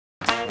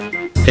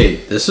Hey,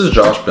 this is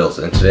JoshBuilds,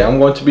 and today I'm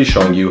going to be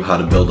showing you how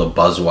to build a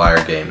buzz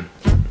wire game.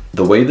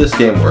 The way this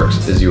game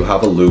works is you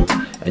have a loop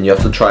and you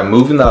have to try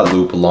moving that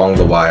loop along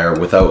the wire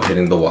without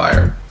hitting the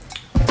wire.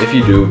 If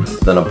you do,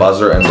 then a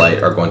buzzer and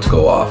light are going to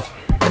go off.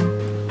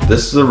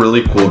 This is a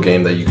really cool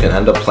game that you can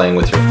end up playing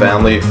with your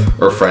family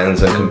or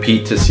friends and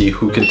compete to see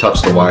who can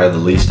touch the wire the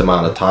least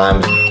amount of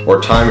times,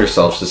 or time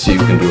yourselves to see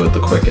who can do it the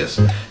quickest.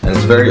 And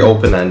it's very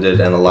open-ended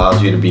and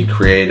allows you to be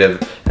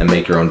creative and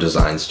make your own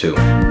designs too.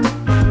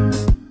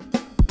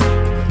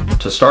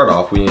 To start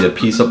off, we need a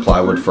piece of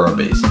plywood for our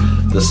base.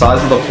 The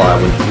size of the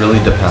plywood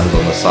really depends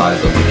on the size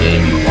of the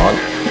game you want,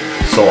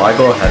 so I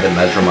go ahead and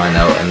measure mine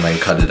out and then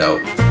cut it out.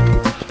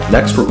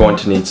 Next, we're going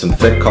to need some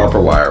thick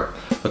copper wire.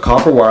 The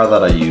copper wire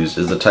that I use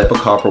is the type of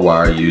copper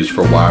wire used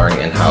for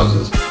wiring in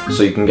houses,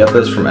 so you can get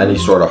this from any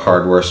sort of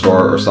hardware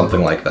store or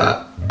something like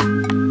that.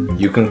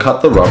 You can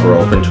cut the rubber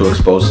open to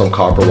expose some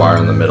copper wire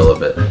in the middle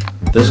of it.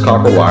 This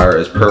copper wire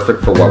is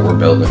perfect for what we're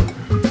building.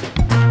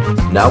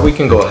 Now we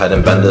can go ahead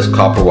and bend this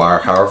copper wire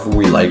however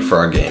we like for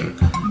our game.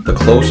 The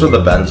closer the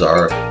bends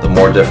are, the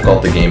more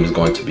difficult the game is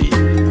going to be.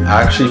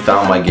 I actually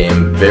found my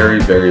game very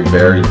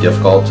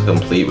difficult to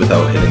complete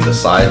without hitting the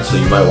side, so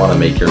you might want to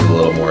make yours a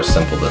little more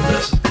simple than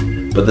this.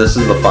 But this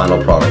is the final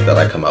product that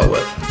I come out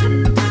with.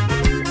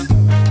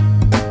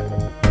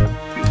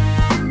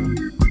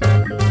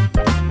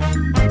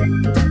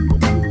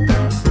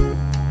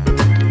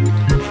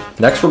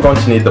 Next, we're going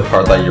to need the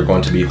part that you're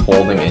going to be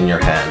holding in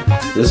your hand.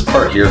 This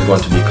part here is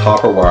going to be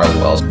copper wire as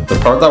well. The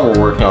part that we're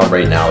working on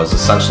right now is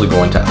essentially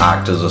going to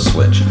act as a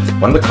switch.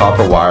 When the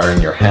copper wire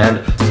in your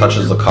hand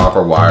touches the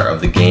copper wire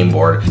of the game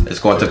board, it's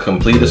going to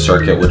complete a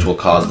circuit which will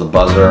cause the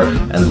buzzer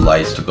and the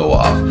lights to go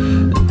off.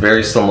 It's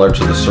very similar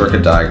to the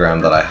circuit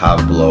diagram that I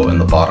have below in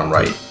the bottom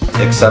right.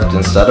 Except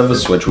instead of a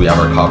switch, we have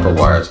our copper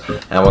wires,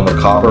 and when the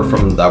copper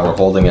that we're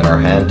holding in our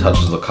hand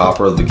touches the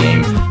copper of the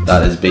game,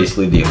 that is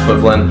basically the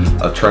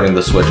equivalent of turning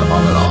the switch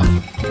on and off.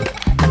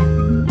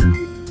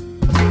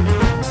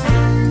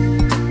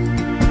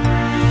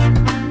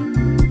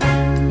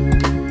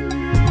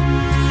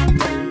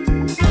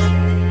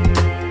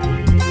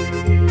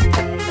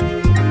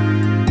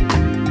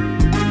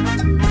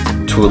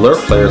 To alert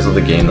players of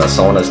the game that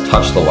someone has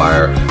touched the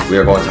wire, we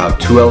are going to have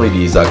 2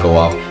 LEDs that go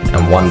off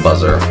and 1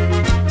 buzzer.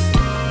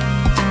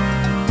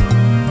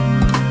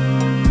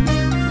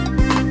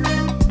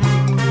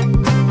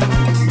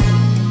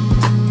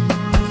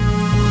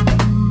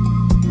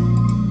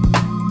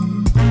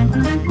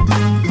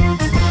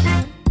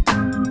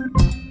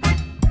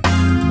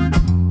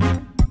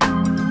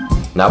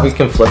 Now we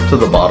can flip to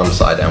the bottom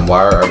side and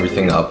wire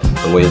everything up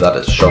the way that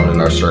it's shown in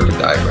our circuit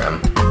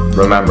diagram.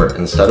 Remember,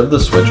 instead of the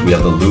switch, we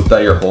have the loop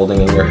that you're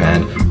holding in your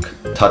hand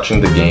touching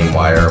the game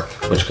wire,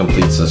 which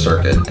completes the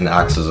circuit and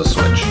acts as a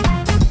switch.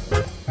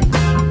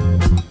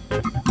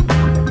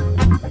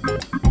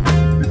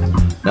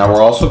 Now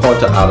we're also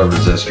going to add a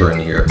resistor in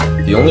here.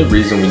 The only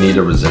reason we need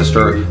a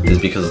resistor is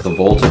because the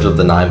voltage of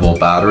the 9-volt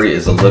battery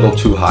is a little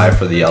too high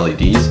for the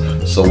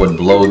LEDs, so it would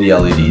blow the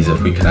LEDs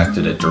if we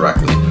connected it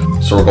directly.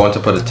 So we're going to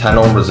put a 10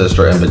 ohm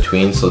resistor in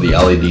between so the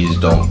LEDs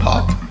don't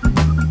pop.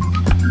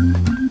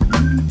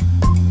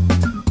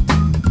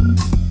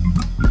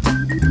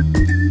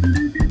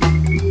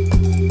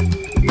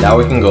 Now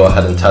we can go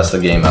ahead and test the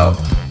game out.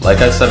 Like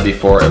I said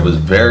before, it was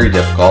very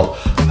difficult.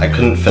 I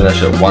couldn't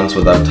finish it once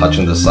without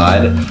touching the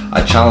side.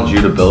 I challenge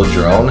you to build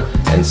your own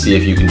and see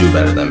if you can do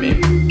better than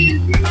me.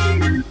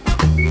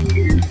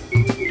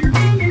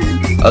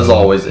 As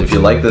always, if you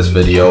like this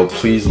video,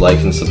 please like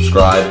and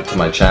subscribe to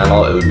my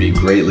channel. It would be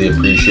greatly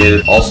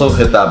appreciated. Also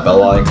hit that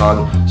bell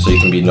icon so you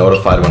can be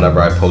notified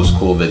whenever I post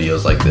cool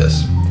videos like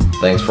this.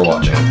 Thanks for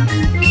watching.